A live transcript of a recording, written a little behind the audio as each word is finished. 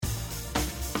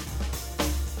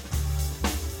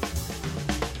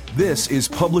This is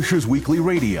Publishers Weekly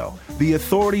Radio, the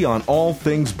authority on all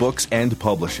things books and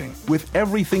publishing, with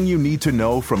everything you need to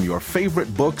know from your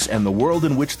favorite books and the world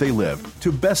in which they live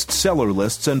to bestseller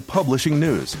lists and publishing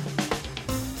news.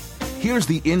 Here's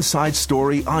the inside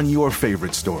story on your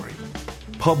favorite story.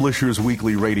 Publishers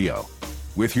Weekly Radio,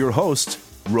 with your hosts,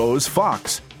 Rose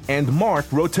Fox and Mark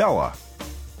Rotella.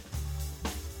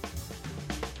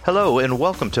 Hello and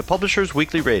welcome to Publishers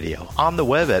Weekly Radio, on the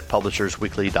web at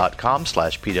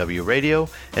publishersweekly.com/pwradio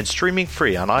and streaming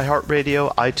free on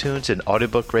iHeartRadio, iTunes, and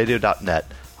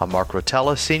audiobookradio.net. I'm Mark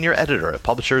Rotella, Senior Editor at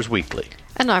Publishers Weekly.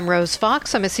 And I'm Rose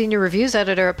Fox. I'm a Senior Reviews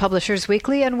Editor at Publishers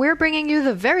Weekly, and we're bringing you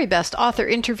the very best author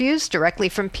interviews directly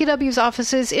from PW's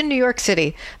offices in New York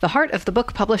City, the heart of the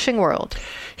book publishing world.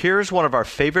 Here's one of our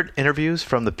favorite interviews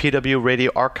from the PW Radio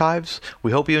archives.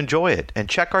 We hope you enjoy it, and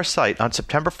check our site on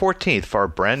September 14th for our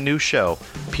brand new show,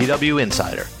 PW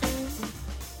Insider.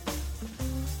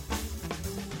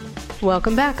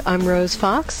 Welcome back. I'm Rose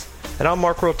Fox. And I'm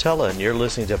Mark Rotella, and you're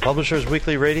listening to Publishers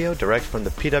Weekly Radio, direct from the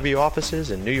PW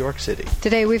offices in New York City.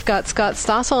 Today we've got Scott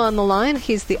Stossel on the line.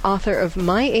 He's the author of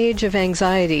My Age of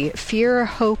Anxiety, Fear,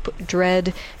 Hope,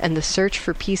 Dread, and the Search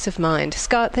for Peace of Mind.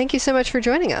 Scott, thank you so much for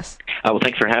joining us. Well,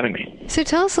 thanks for having me. So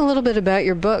tell us a little bit about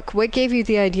your book. What gave you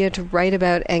the idea to write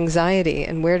about anxiety,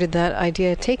 and where did that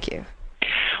idea take you?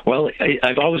 Well,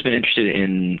 I've always been interested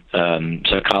in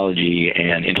psychology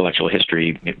and intellectual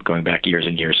history going back years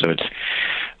and years, so it's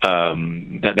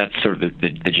that's sort of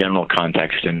the general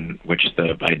context in which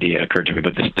the idea occurred to me.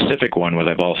 But the specific one was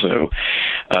I've also,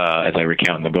 as I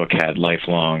recount in the book, had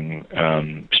lifelong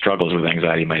struggles with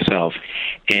anxiety myself.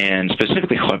 And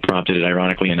specifically what prompted it,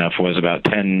 ironically enough, was about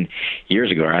 10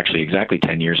 years ago, or actually exactly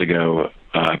 10 years ago,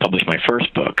 I published my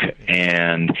first book,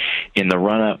 and in the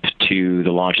run-up to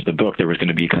the launch of the book, there was going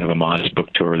to be kind of a modest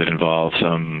book tour that involved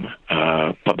some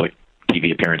public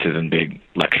TV appearances and big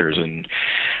lectures and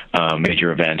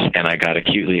major events, and I got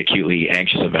acutely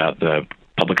anxious about the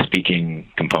public speaking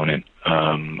component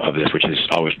of this, which has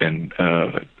always been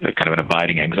kind of an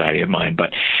abiding anxiety of mine.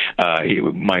 But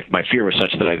my fear was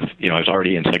such that I was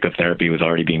already in psychotherapy, was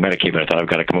already being medicated, but I thought I've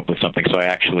got to come up with something. So I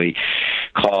actually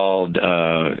called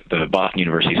the Boston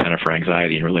University Center for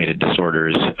Anxiety and Related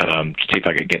Disorders to see if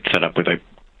I could get set up with a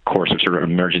course of sort of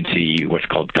emergency, what's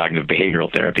called cognitive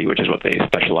behavioral therapy, which is what they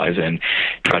specialize in,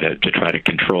 to try to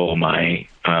control my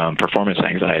performance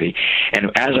anxiety.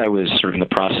 And as I was sort of in the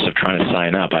process of trying to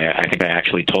sign up, I think I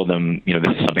actually told them, this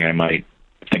is something I might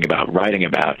think about writing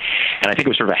about. And I think it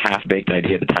was sort of a half-baked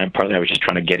idea at the time. Partly I was just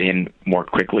trying to get in more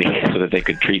quickly so that they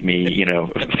could treat me, in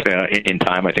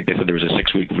time. I think they said there was a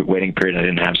 6-week waiting period. I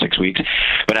didn't have 6 weeks.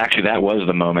 But actually that was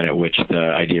the moment at which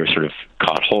the idea sort of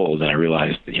caught hold, and I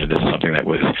realized, this is something that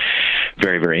was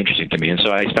very, very interesting to me. And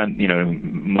so I spent,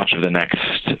 much of the next,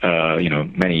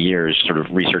 many years sort of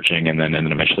researching and then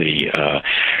eventually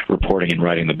reporting and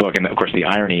writing the book. And of course the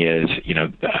irony is,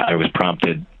 I was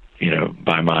prompted,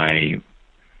 by my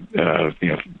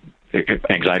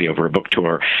anxiety over a book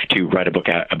tour to write a book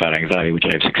about anxiety, which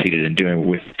I have succeeded in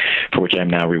doing, for which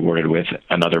I'm now rewarded with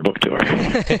another book tour.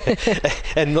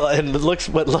 and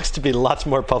what looks to be lots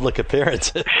more public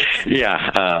appearances.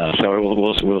 Yeah, so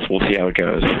we'll see how it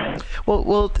goes.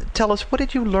 Well, tell us, what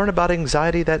did you learn about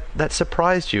anxiety that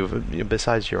surprised you,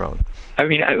 besides your own? I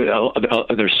mean,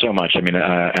 there's so much. I mean,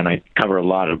 and I cover a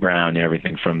lot of ground,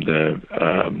 everything from the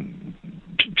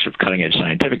sort of cutting-edge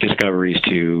scientific discoveries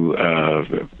to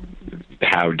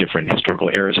how different historical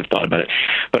eras have thought about it.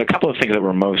 But a couple of things that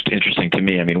were most interesting to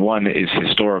me, I mean, one is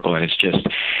historical, and it's just,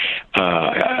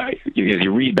 as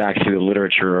you read back through the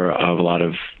literature of a lot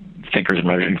of thinkers and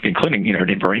writers, including,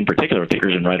 in particular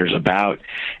thinkers and writers about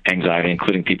anxiety,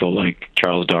 including people like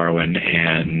Charles Darwin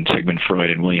and Sigmund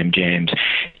Freud and William James,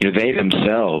 they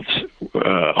themselves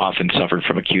often suffered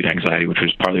from acute anxiety, which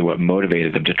was partly what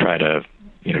motivated them to try to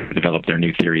develop their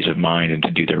new theories of mind and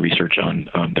to do their research on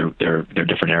their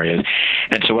different areas.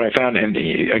 And so what I found, and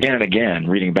again and again,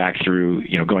 reading back through,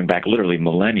 going back literally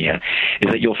millennia,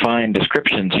 is that you'll find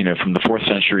descriptions, from the 4th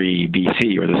century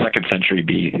BC or the 2nd century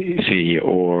BC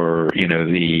or,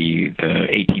 the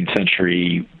 18th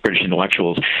century British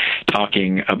intellectuals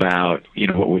talking about,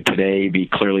 what would today be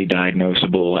clearly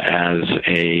diagnosable as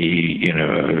a,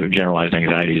 generalized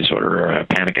anxiety disorder or a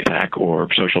panic attack or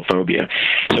social phobia.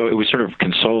 So it was sort of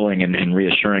consoling and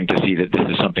reassuring to see that this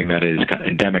is something that is kind of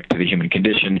endemic to the human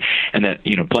condition, and that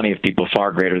plenty of people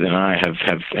far greater than I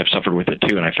have suffered with it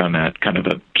too. And I found that kind of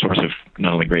a source of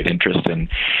not only great interest and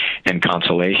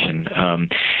consolation. On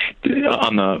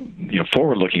the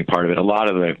forward-looking part of it, a lot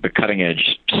of the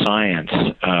cutting-edge science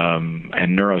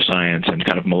and neuroscience and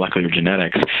kind of molecular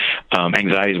genetics,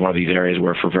 anxiety is one of these areas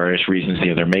where, for various reasons,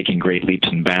 they're making great leaps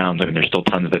and bounds. I mean, there's still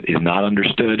tons that is not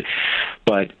understood,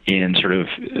 but in sort of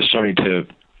starting to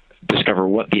discover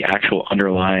what the actual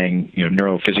underlying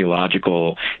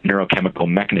neurophysiological, neurochemical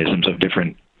mechanisms of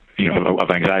different of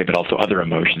anxiety, but also other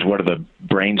emotions. What are the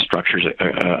brain structures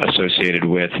associated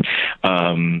with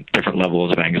different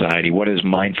levels of anxiety? What does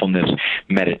mindfulness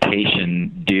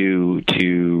meditation do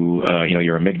to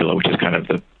your amygdala, which is kind of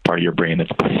the part of your brain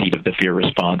that's the seat of the fear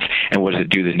response, and what does it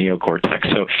do to the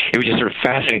neocortex? So it was just sort of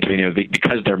fascinating to me,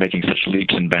 because they're making such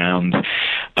leaps and bounds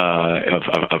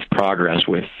of progress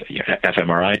with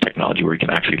fMRI technology, where you can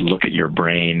actually look at your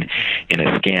brain in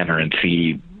a scanner and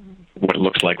see what it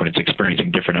looks like when it's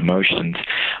experiencing different emotions.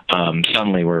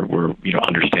 Suddenly we're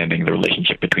understanding the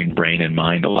relationship between brain and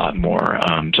mind a lot more.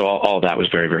 So all of that was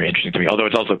very, very interesting to me. Although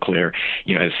it's also clear,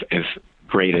 as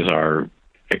great as our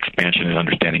expansion and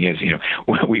understanding is,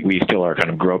 we still are kind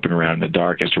of groping around in the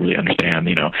dark as to really understand,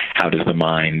 how does the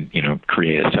mind,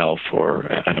 create a self or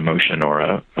an emotion or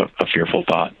a fearful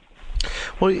thought.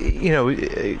 Well,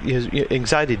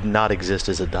 anxiety did not exist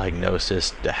as a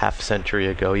diagnosis a half century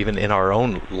ago, even in our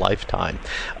own lifetime.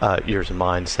 Yours and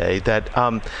mine say that.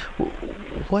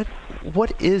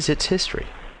 What is its history?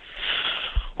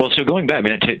 Well, so going back,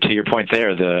 to your point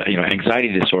there, the anxiety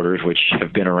disorders, which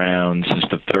have been around since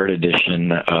the third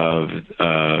edition of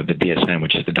the DSM,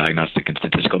 which is the Diagnostic and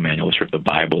Statistical Manual, sort of the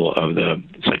Bible of the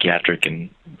psychiatric and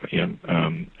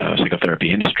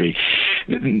psychotherapy industry.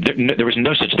 There was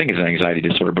no such thing as an anxiety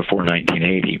disorder before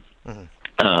 1980.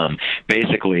 Mm-hmm.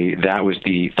 Basically, that was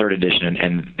the third edition,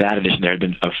 and that edition there had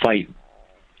been a fight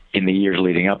in the years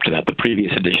leading up to that. The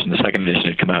previous edition, the second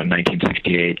edition, had come out in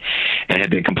 1968 and had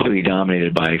been completely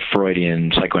dominated by Freudian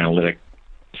psychoanalytic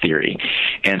theory.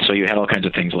 And so you had all kinds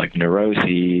of things like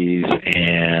neuroses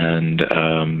and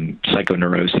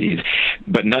psychoneuroses,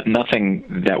 but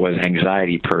nothing that was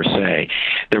anxiety per se.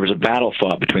 There was a battle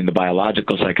fought between the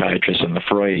biological psychiatrists and the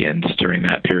Freudians during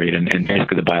that period, and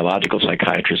basically the biological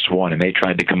psychiatrists won, and they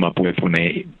tried to come up with, when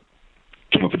they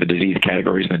came up with the disease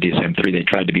categories in the DSM-3, they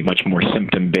tried to be much more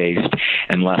symptom-based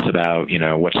and less about,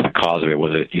 what's the cause of it.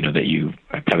 Was it, that you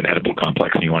have an edible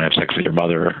complex and you want to have sex with your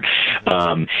mother?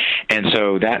 And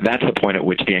so that's the point at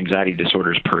which the anxiety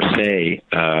disorders per se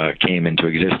came into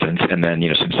existence. And then,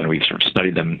 since then we've sort of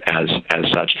studied them as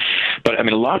such. But, a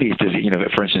lot of these,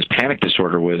 for instance, panic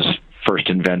disorder was first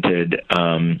invented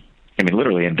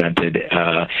literally invented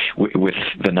with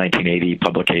the 1980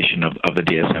 publication of the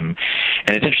DSM. And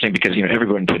it's interesting because,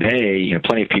 everyone today,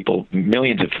 plenty of people,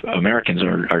 millions of Americans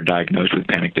are diagnosed with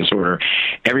panic disorder.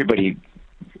 Everybody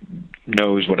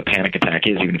knows what a panic attack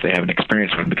is, even if they haven't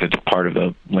experienced one, because it's part of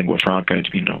the lingua franca.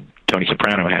 Tony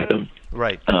Soprano had them.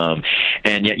 Right.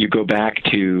 And yet you go back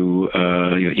to the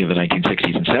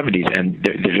 1960s and 70s, and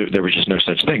there was just no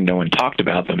such thing. No one talked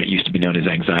about them. It used to be known as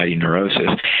anxiety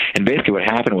neurosis. And basically what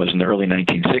happened was, in the early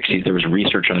 1960s, there was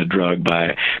research on a drug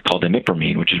called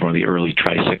imipramine, which is one of the early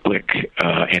tricyclic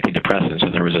antidepressants.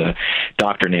 And there was a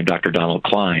doctor named Dr. Donald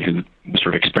Klein who was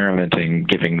sort of experimenting,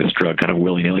 giving this drug kind of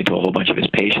willy-nilly to a whole bunch of his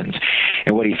patients.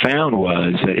 And what he found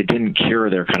was that it didn't cure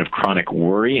their kind of chronic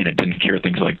worry, and it didn't cure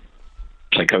things like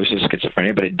psychosis,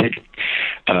 schizophrenia, but it did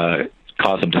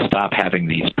cause them to stop having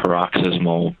these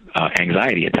paroxysmal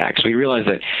anxiety attacks. So we realized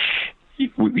that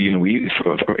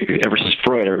ever since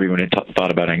Freud, everyone had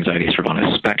thought about anxiety sort of on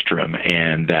a spectrum,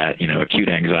 and that acute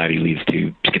anxiety leads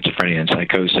to schizophrenia and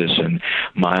psychosis, and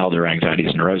milder anxiety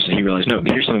is neurosis. And he realized, no,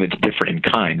 here's something that's different in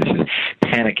kind. This is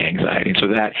panic anxiety, and so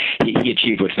that he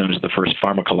achieved what's known as the first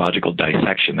pharmacological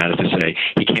dissection. That is to say,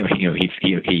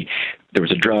 there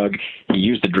was a drug, he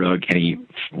used the drug, and he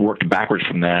worked backwards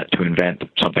from that to invent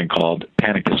something called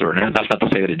panic disorder. And that's not to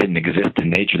say that it didn't exist in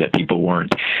nature, that people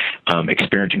weren't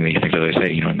experiencing these things. As I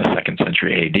say, in the 2nd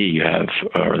century AD, you have,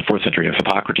 or the 4th century, of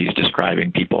Hippocrates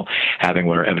describing people having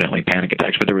what are evidently panic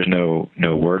attacks, but there was no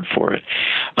word for it.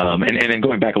 And then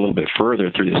going back a little bit further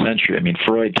through the century,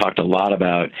 Freud talked a lot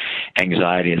about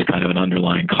anxiety as kind of an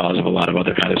underlying cause of a lot of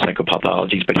other kind of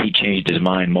psychopathologies, but he changed his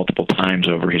mind multiple times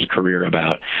over his career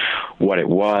about what it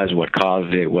was, what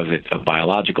caused it. Was it a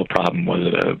biological problem? Was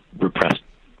it a repressed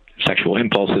sexual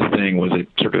impulses thing? Was it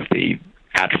sort of the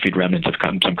atrophied remnants of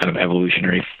some kind of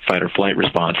evolutionary fight or flight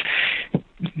response?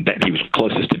 that he was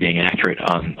closest to being accurate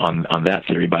on that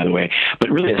theory, by the way. But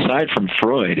really, aside from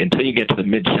Freud, until you get to the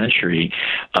mid-century,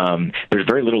 there's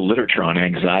very little literature on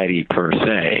anxiety per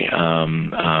se.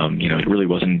 It really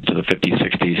wasn't until the 50s,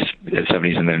 60s,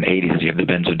 70s, and then 80s, you have the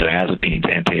benzodiazepines,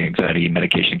 anti-anxiety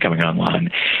medication coming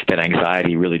online, that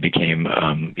anxiety really became,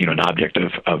 an object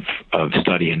of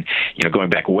study. And,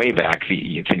 going way back,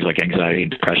 things like anxiety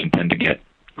and depression tend to get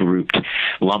grouped,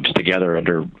 lumped together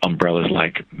under umbrellas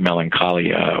like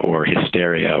melancholia or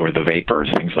hysteria or the vapors,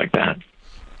 things like that.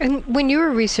 And when you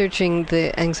were researching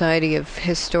the anxiety of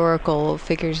historical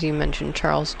figures, you mentioned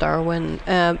Charles Darwin.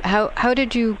 How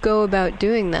did you go about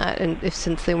doing that? And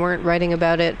since they weren't writing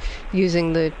about it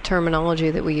using the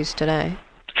terminology that we use today?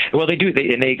 Well, they do.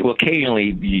 They will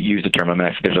occasionally use the term.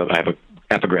 I have a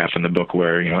epigraph in the book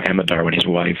where, Emma Darwin, his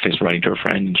wife, is writing to a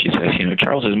friend, and she says,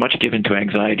 Charles is much given to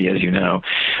anxiety, as you know.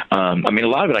 A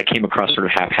lot of it I came across sort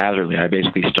of haphazardly. I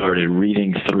basically started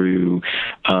reading through,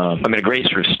 a great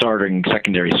sort of starting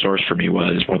secondary source for me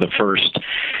was one of the first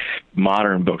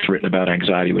modern books written about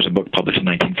anxiety was a book published in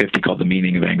 1950 called The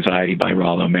Meaning of Anxiety by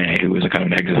Rollo May, who was a kind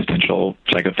of an existential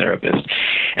psychotherapist.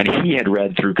 And he had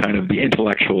read through kind of the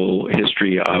intellectual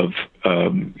history of,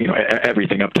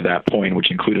 everything up to that point,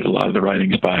 which included a lot of the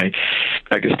writings by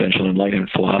existential enlightenment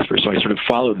philosophers. So I sort of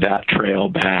followed that trail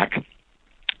back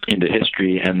into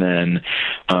history, and then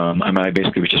I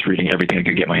basically was just reading everything I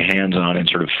could get my hands on and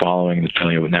sort of following the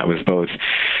trail, and that was both,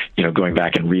 going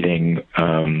back and reading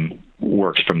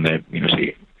works from the,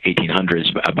 say,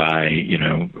 1800s by,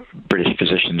 British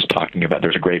physicians talking about.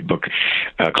 There's a great book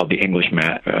called The English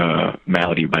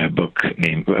Malady by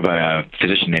a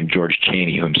physician named George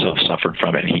Cheney, who himself suffered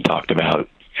from it, and he talked about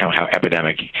how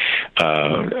epidemic,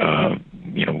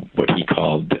 what he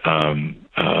called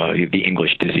the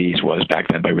English disease was back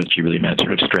then, by which he really meant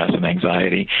sort of stress and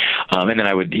anxiety. And then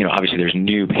I would, obviously there's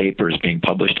new papers being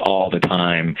published all the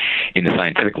time in the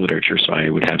scientific literature, so I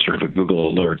would have sort of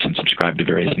Google alerts and subscribe to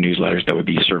various newsletters that would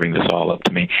be serving this all up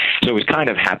to me. So it was kind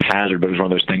of haphazard, but it was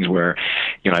one of those things where,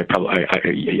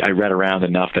 I read around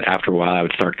enough that after a while I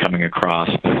would start coming across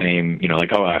the same,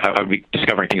 I would be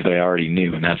discovering things that I already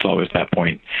knew, and that's always that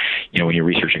point, when you're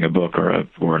researching a book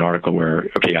or an article where,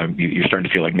 okay, you're starting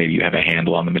to feel like maybe you have a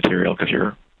handle on the material because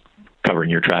you're covering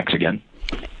your tracks again.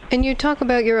 And you talk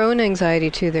about your own anxiety,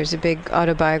 too. There's a big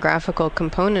autobiographical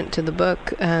component to the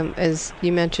book, as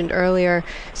you mentioned earlier.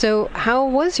 So how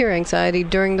was your anxiety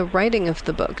during the writing of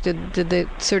the book? Did it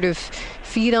sort of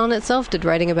feed on itself? Did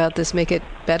writing about this make it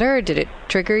better? Did it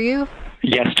trigger you?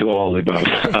 Yes to all of the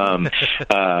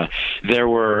above. There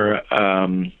were...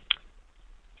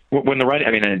 When the writing,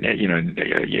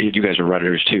 you guys are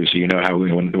writers too, so you know how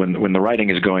when the writing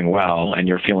is going well and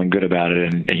you're feeling good about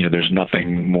it, and there's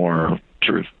nothing more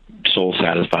sort of soul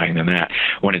satisfying than that.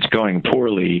 When it's going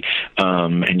poorly,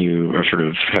 and you are sort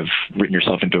of have written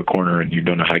yourself into a corner and you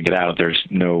don't know how to get out, there's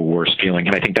no worse feeling.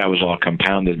 And I think that was all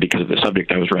compounded because of the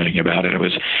subject I was writing about, and it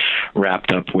was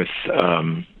wrapped up with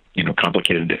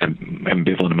complicated,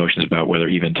 ambivalent emotions about whether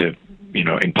even to,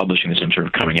 in publishing this, I'm sort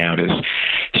of coming out as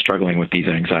struggling with these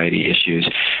anxiety issues.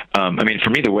 For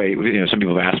me, the way, some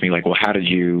people have asked me, like, well, how did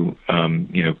you, how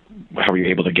were you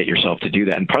able to get yourself to do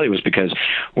that? And partly it was because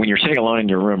when you're sitting alone in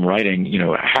your room writing,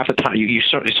 half the time you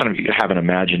sort of have an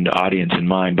imagined audience in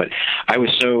mind, but I was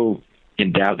so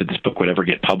in doubt that this book would ever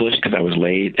get published because I was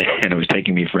late and it was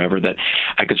taking me forever that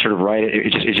I could sort of write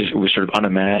it. It was sort of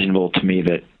unimaginable to me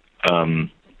that,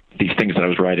 these things that I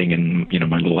was writing in,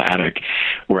 my little attic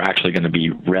were actually going to be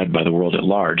read by the world at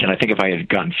large. And I think if I had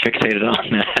gotten fixated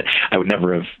on that, I would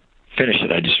never have finished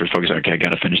it. I just sort of focused on, okay, I got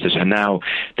to finish this. And now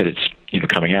that it's,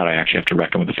 coming out, I actually have to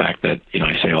reckon with the fact that,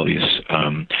 I say all these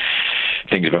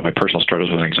things about my personal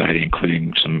struggles with anxiety,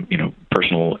 including some,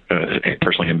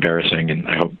 personally embarrassing and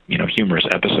I hope, humorous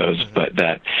episodes, but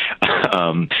that,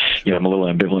 I'm a little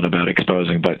ambivalent about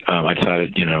exposing, but I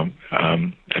decided,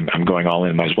 I'm going all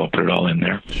in, might as well put it all in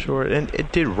there. Sure. And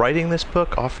did writing this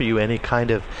book offer you any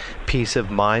kind of peace of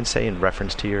mind, say, in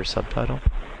reference to your subtitle?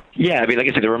 Yeah, like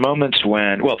I said, there were moments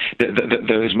when,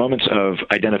 those moments of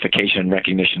identification and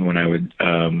recognition when I would,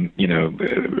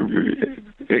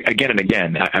 again and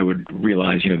again, I would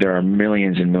realize, there are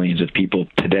millions and millions of people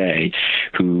today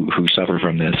who suffer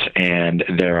from this, and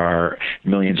there are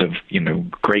millions of,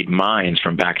 great minds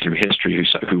from back through history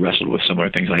who wrestled with similar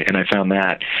things. And I found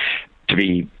that to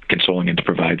be consoling and to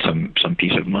provide some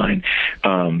peace of mind.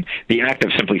 The act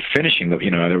of simply finishing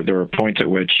there were points at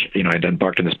which I'd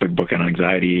embarked on this big book on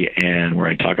anxiety, and where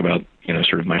I talk about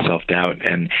sort of my self-doubt,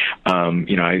 and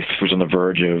I was on the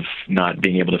verge of not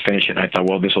being able to finish it. And I thought,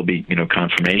 well, this will be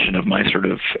confirmation of my sort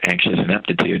of anxious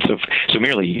ineptitude. So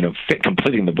merely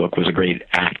completing the book was a great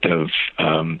act of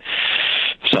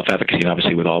self-efficacy. And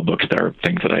obviously, with all books, there are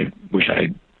things that I wish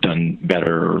I'd done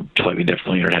better or slightly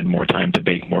differently, or had more time to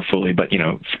bake more fully. But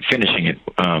finishing it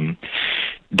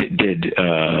did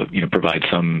provide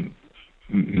some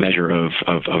measure of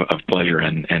pleasure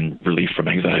and relief from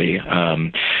anxiety.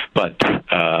 But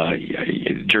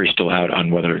jury's still out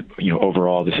on whether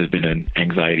overall this has been an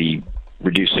anxiety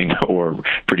reducing or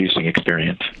producing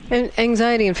experience. And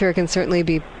anxiety and fear can certainly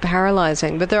be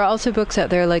paralyzing, but there are also books out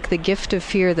there like The Gift of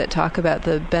Fear that talk about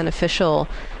the beneficial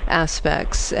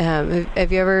aspects.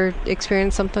 Have you ever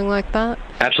experienced something like that?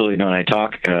 Absolutely. No, and I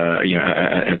talk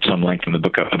at some length in the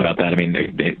book about that. I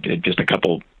mean, just a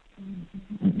couple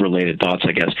related thoughts,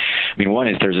 I guess. I mean, one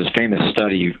is there's this famous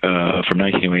study from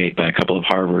 1908 by a couple of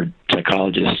Harvard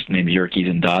psychologists named Yerkes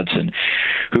and Dodson,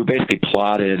 who basically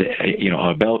plotted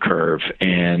a bell curve,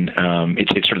 and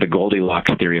it's sort of the Goldilocks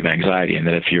theory of anxiety, and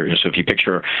that if you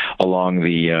picture along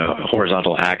the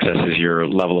horizontal axis is your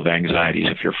level of anxiety.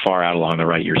 So if you're far out along the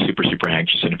right, you're super, super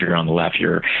anxious, and if you're on the left,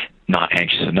 you're not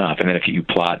anxious enough. And then if you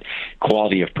plot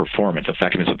quality of performance,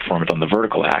 effectiveness of performance on the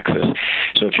vertical axis,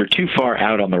 so if you're too far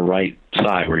out on the right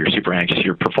side where you're super anxious,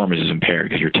 your performance is impaired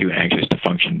because you're too anxious to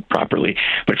function properly.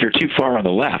 But if you're too far on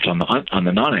the left, on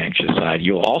the non-anxious side,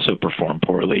 you'll also perform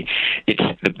poorly. It's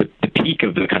the peak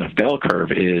of the kind of bell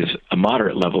curve is a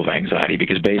moderate level of anxiety,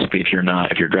 because basically if your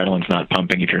adrenaline's not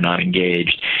pumping, if you're not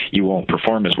engaged, you won't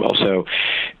perform as well. So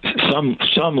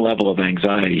some level of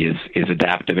anxiety is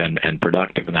adaptive and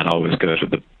productive, and that always goes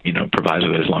with the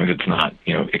proviso that as long as it's not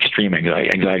extreme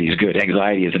anxiety. Anxiety is good.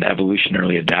 Anxiety is an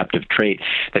evolutionarily adaptive trait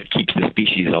that keeps the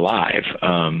species alive.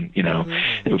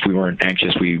 If we weren't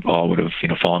anxious, we all would have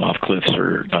fallen off cliffs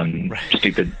or done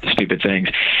stupid things.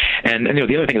 And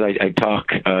the other thing is I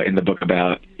talk in the book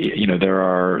about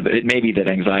it may be that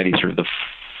anxiety is sort of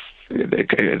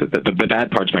the bad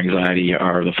parts of anxiety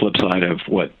are the flip side of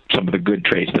what some of the good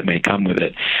traits that may come with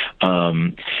it.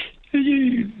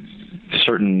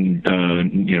 Certain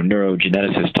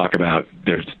neurogeneticists talk about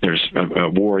there's a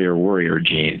warrior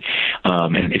gene,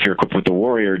 and if you're equipped with the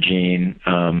warrior gene,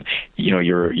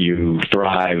 you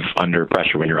thrive under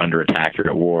pressure. When you're under attack, you're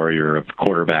at war. You're a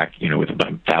quarterback, with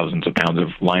thousands of pounds of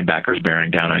linebackers bearing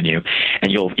down on you,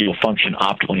 and you'll function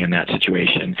optimally in that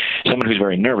situation. Someone who's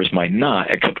very nervous might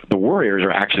not, except the warriors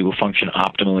will function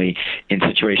optimally in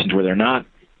situations where they're not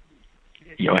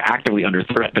actively under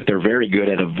threat, but they're very good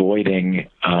at avoiding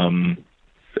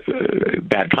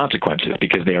bad consequences,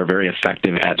 because they are very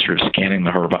effective at sort of scanning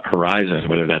the horizon,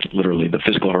 whether that's literally the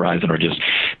physical horizon or just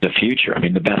the future. I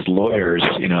mean, the best lawyers,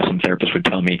 some therapists would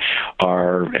tell me,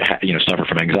 suffer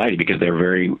from anxiety because they're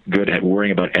very good at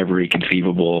worrying about every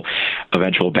conceivable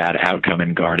eventual bad outcome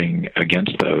and guarding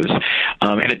against those.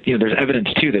 And there's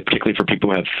evidence too that particularly for people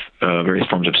who have various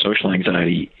forms of social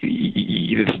anxiety,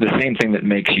 it's the same thing that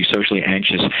makes you socially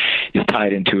anxious is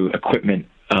tied into equipment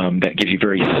that gives you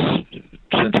very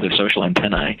sensitive social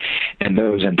antennae, and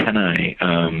those antennae,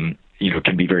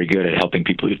 can be very good at helping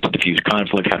people to diffuse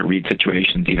conflict, how to read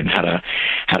situations, even how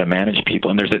to manage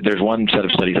people. And there's one set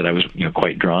of studies that I was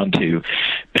quite drawn to,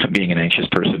 being an anxious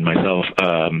person myself.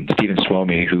 Stephen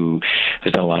Suomi, who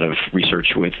has done a lot of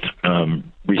research with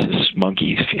rhesus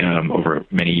monkeys over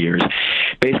many years,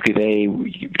 basically they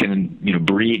can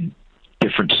breed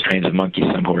different strains of monkeys,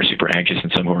 some who are super anxious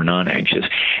and some who are non-anxious.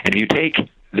 And if you take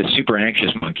the super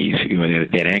anxious monkeys,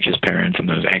 they had anxious parents, and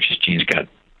those anxious genes got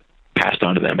passed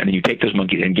on to them, and then you take those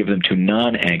monkeys and give them to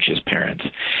non-anxious parents,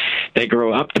 they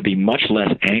grow up to be much less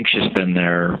anxious than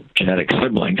their genetic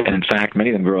siblings, and in fact, many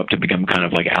of them grow up to become kind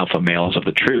of like alpha males of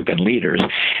the troop and leaders.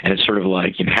 And it's sort of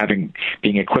like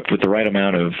being equipped with the right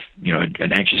amount of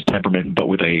an anxious temperament, but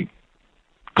with a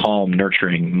calm,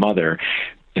 nurturing mother,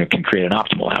 can create an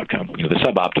optimal outcome. The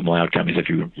suboptimal outcome is if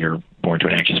you're born to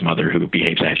an anxious mother who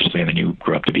behaves anxiously, and then you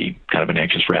grow up to be kind of an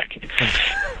anxious wreck.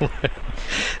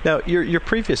 Now, your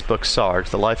previous book, Sarge,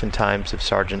 The Life and Times of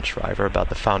Sergeant Shriver, about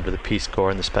the founder of the Peace Corps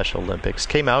and the Special Olympics,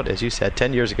 came out, as you said,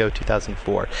 10 years ago,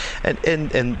 2004.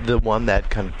 And the one that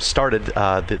kind of started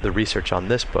the research on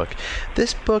this book.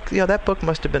 This book, that book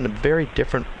must have been a very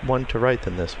different one to write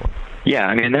than this one. Yeah,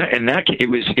 I mean, it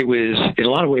was in a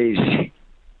lot of ways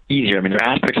easier. I mean, there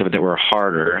are aspects of it that were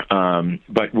harder,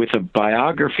 but with a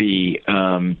biography,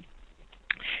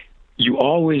 you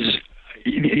always,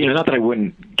 not that I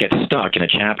wouldn't get stuck in a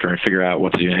chapter and figure out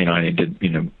what to do. I did,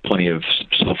 plenty of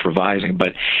self-revising,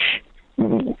 but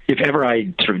if ever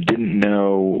I sort of didn't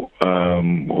know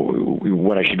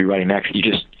what I should be writing next,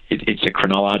 it's a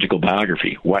chronological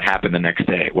biography. What happened the next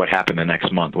day? What happened the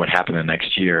next month? What happened the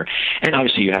next year? And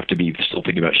obviously you have to be still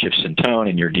thinking about shifts in tone,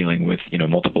 and you're dealing with,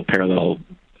 multiple parallel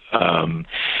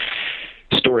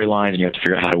storylines, and you have to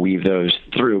figure out how to weave those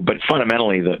through. But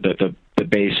fundamentally, the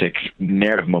basic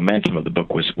narrative momentum of the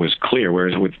book was clear,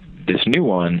 whereas with this new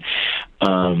one,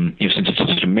 since it's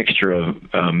such a mixture of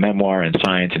memoir and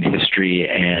science and history,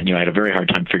 and I had a very hard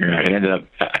time figuring out.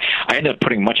 I ended up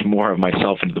putting much more of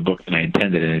myself into the book than I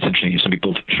intended, and it's interesting. Some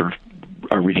people sort of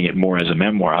are reading it more as a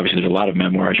memoir. Obviously, there's a lot of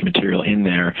memoirish material in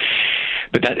there,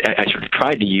 but I sort of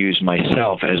tried to use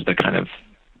myself as the kind of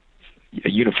a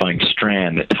unifying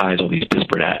strand that ties all these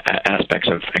disparate aspects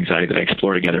of anxiety that I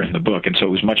explore together in the book. And so it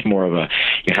was much more of a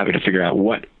having to figure out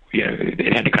what,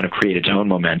 it had to kind of create its own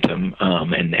momentum,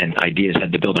 and ideas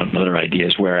had to build on other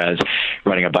ideas, whereas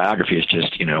writing a biography is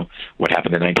just, what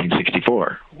happened in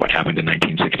 1964, what happened in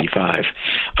 1965.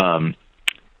 One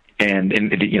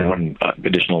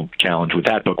additional challenge with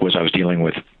that book was I was dealing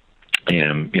with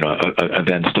a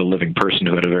then still living person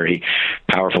who had a very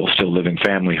powerful, still living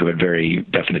family who had very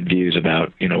definite views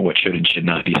about, what should and should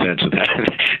not be said. So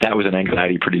that was an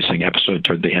anxiety-producing episode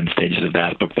toward the end stages of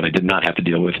that book that I did not have to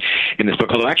deal with in this book.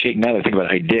 Although actually, now that I think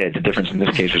about it, I did. The difference in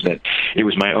this case was that it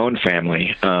was my own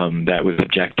family that was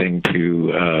objecting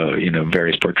to,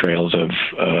 various portrayals of,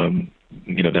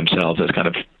 themselves as kind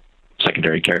of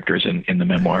secondary characters in the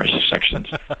memoirs sections.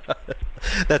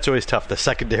 That's always tough, the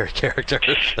secondary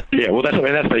characters. Yeah, well, and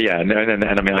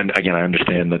I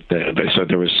understand that. So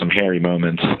there was some hairy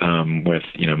moments with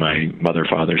my mother,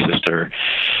 father, sister,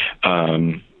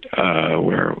 where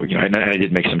I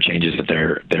did make some changes at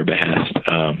their behest.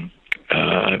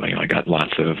 I got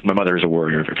lots of. My mother is a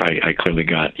worrier. I clearly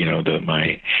got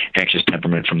my anxious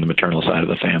temperament from the maternal side of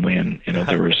the family, and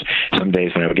there was some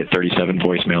days when I would get 37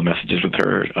 voicemail messages with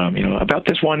her, about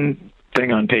this one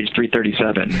thing on page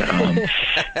 337.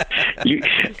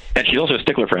 And she's also a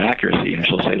stickler for accuracy, and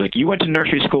she'll say, you went to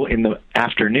nursery school in the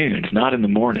afternoons, not in the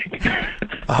morning.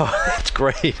 Oh, that's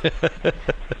great.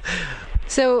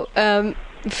 So,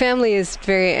 family is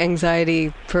very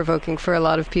anxiety-provoking for a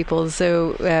lot of people.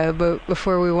 So but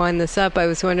before we wind this up, I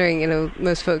was wondering,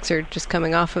 most folks are just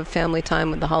coming off of family time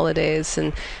with the holidays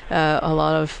and a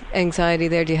lot of anxiety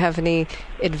there. Do you have any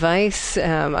advice,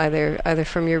 either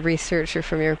from your research or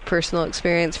from your personal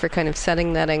experience, for kind of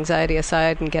setting that anxiety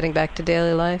aside and getting back to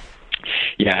daily life?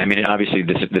 Yeah, obviously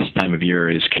this time of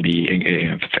year can be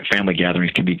family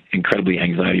gatherings can be incredibly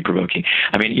anxiety-provoking.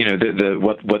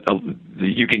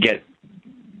 You can get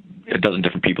a dozen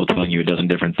different people telling you a dozen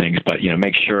different things, but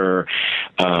make sure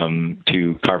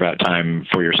to carve out time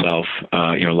for yourself.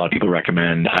 A lot of people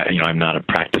recommend. I'm not a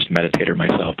practiced meditator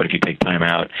myself, but if you take time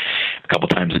out a couple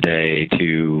times a day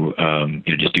to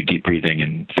just do deep breathing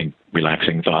and think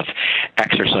relaxing thoughts,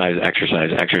 exercise.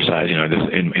 This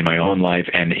in my own life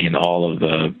and in all of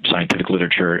the scientific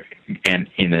literature and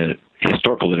in the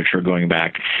historical literature going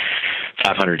back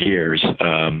 500 years,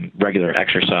 regular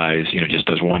exercise, just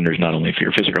does wonders not only for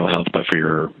your physical health but for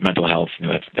your mental health.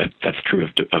 That's true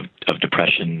of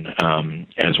depression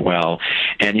as well.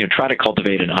 And try to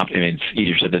cultivate it's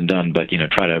easier said than done, but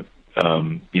try to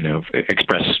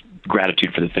express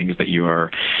gratitude for the things that you are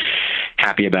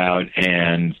happy about,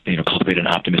 and cultivate an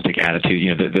optimistic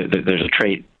attitude. There's a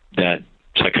trait that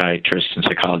psychiatrists and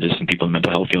psychologists and people in the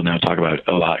mental health field now talk about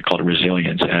a lot, called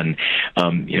resilience. And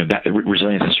that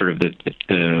resilience is sort of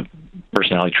the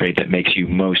personality trait that makes you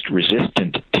most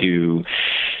resistant to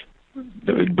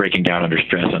breaking down under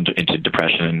stress into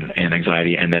depression and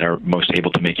anxiety, and that are most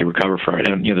able to make you recover from it.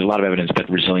 And there's a lot of evidence that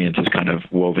resilience is kind of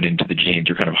woven into the genes.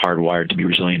 You're kind of hardwired to be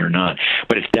resilient or not,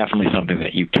 but it's definitely something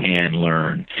that you can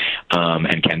learn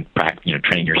and can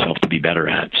train yourself to be better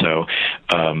at. So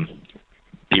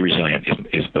be resilient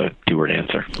is the two-word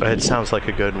answer. It sounds like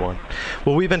a good one.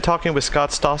 Well, we've been talking with Scott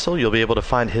Stossel. You'll be able to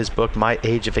find his book, My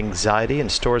Age of Anxiety, in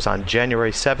stores on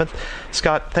January 7th.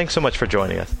 Scott, thanks so much for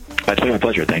joining us. It's been my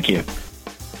pleasure. Thank you.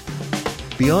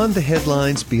 Beyond the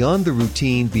headlines, beyond the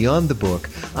routine, beyond the book,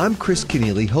 I'm Chris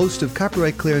Kenneally, host of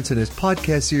Copyright Clearance and his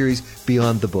podcast series,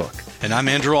 Beyond the Book. And I'm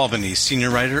Andrew Albany, senior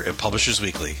writer at Publishers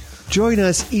Weekly. Join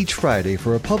us each Friday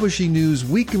for a Publishing News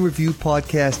Week in Review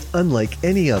podcast unlike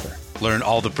any other. Learn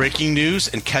all the breaking news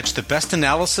and catch the best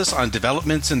analysis on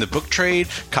developments in the book trade,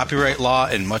 copyright law,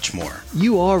 and much more.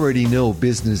 You already know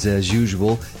business as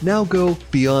usual. Now go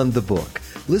beyond the book.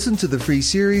 Listen to the free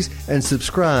series and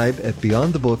subscribe at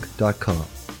beyondthebook.com.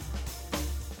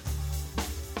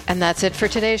 And that's it for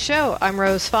today's show. I'm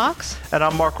Rose Fox. And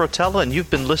I'm Mark Rotella, and you've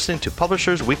been listening to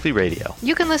Publishers Weekly Radio.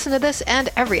 You can listen to this and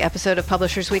every episode of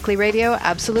Publishers Weekly Radio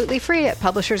absolutely free at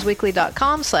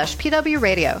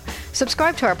publishersweekly.com/pwradio.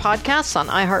 Subscribe to our podcasts on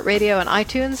iHeartRadio and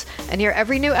iTunes, and hear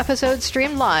every new episode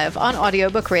streamed live on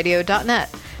audiobookradio.net.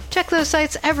 Check those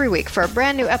sites every week for a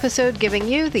brand new episode giving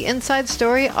you the inside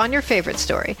story on your favorite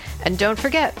story. And don't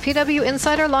forget, PW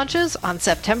Insider launches on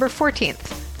September 14th.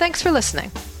 Thanks for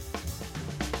listening.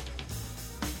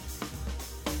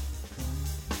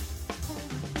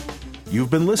 You've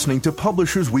been listening to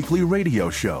Publishers Weekly Radio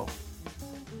Show.